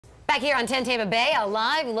Back here on 10 Tampa Bay, a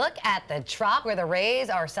live look at the Trop where the Rays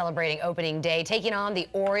are celebrating opening day, taking on the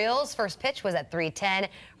Orioles. First pitch was at 3:10.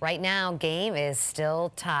 Right now, game is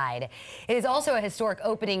still tied. It is also a historic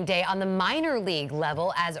opening day on the minor league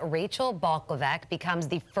level as Rachel Balkovec becomes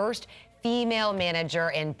the first female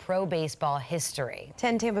manager in pro baseball history.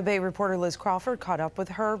 10 Tampa Bay reporter Liz Crawford caught up with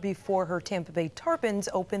her before her Tampa Bay Tarpons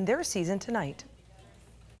open their season tonight.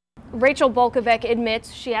 Rachel Balkovec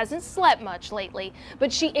admits she hasn't slept much lately,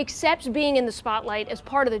 but she accepts being in the spotlight as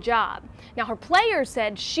part of the job. Now, her players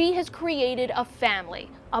said she has created a family,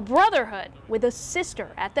 a brotherhood with a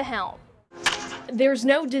sister at the helm. There's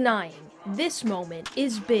no denying this moment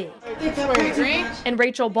is big. And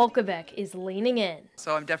Rachel Balkovec is leaning in.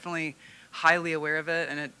 So I'm definitely highly aware of it,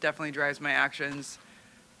 and it definitely drives my actions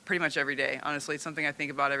pretty much every day. Honestly, it's something I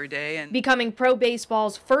think about every day. And becoming pro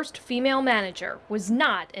baseball's first female manager was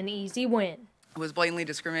not an easy win. It was blatantly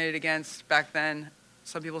discriminated against back then.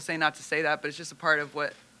 Some people say not to say that, but it's just a part of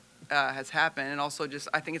what has happened. And also just,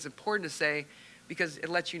 I think it's important to say because it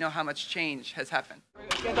lets you know how much change has happened.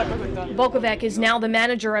 Balkovec is now the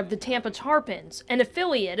manager of the Tampa Tarpons, an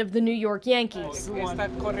affiliate of the New York Yankees.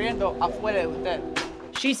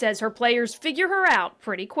 She says her players figure her out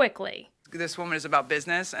pretty quickly. This woman is about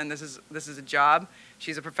business, and this is a job.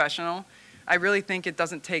 She's a professional. I really think it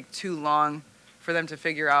doesn't take too long for them to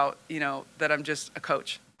figure out, that I'm just a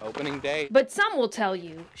coach. Opening day. But some will tell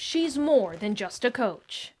you she's more than just a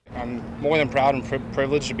coach. I'm more than proud and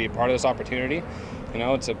privileged to be a part of this opportunity.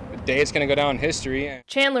 It's a day it's going to go down in history.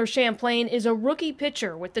 Chandler Champlain is a rookie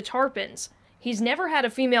pitcher with the Tarpons. He's never had a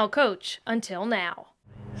female coach until now.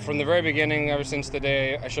 From the very beginning, ever since the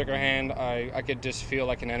day I shook her hand, I could just feel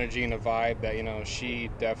like an energy and a vibe that, she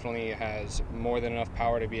definitely has more than enough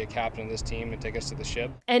power to be a captain of this team and take us to the ship.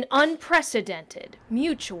 An unprecedented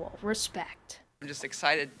mutual respect. I'm just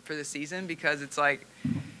excited for the season because it's like,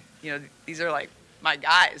 these are like my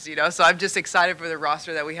guys, so I'm just excited for the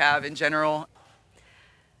roster that we have in general.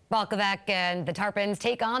 Balkovec and the Tarpons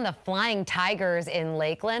take on the Flying Tigers in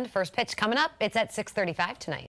Lakeland. First pitch coming up. It's at 6:35 tonight.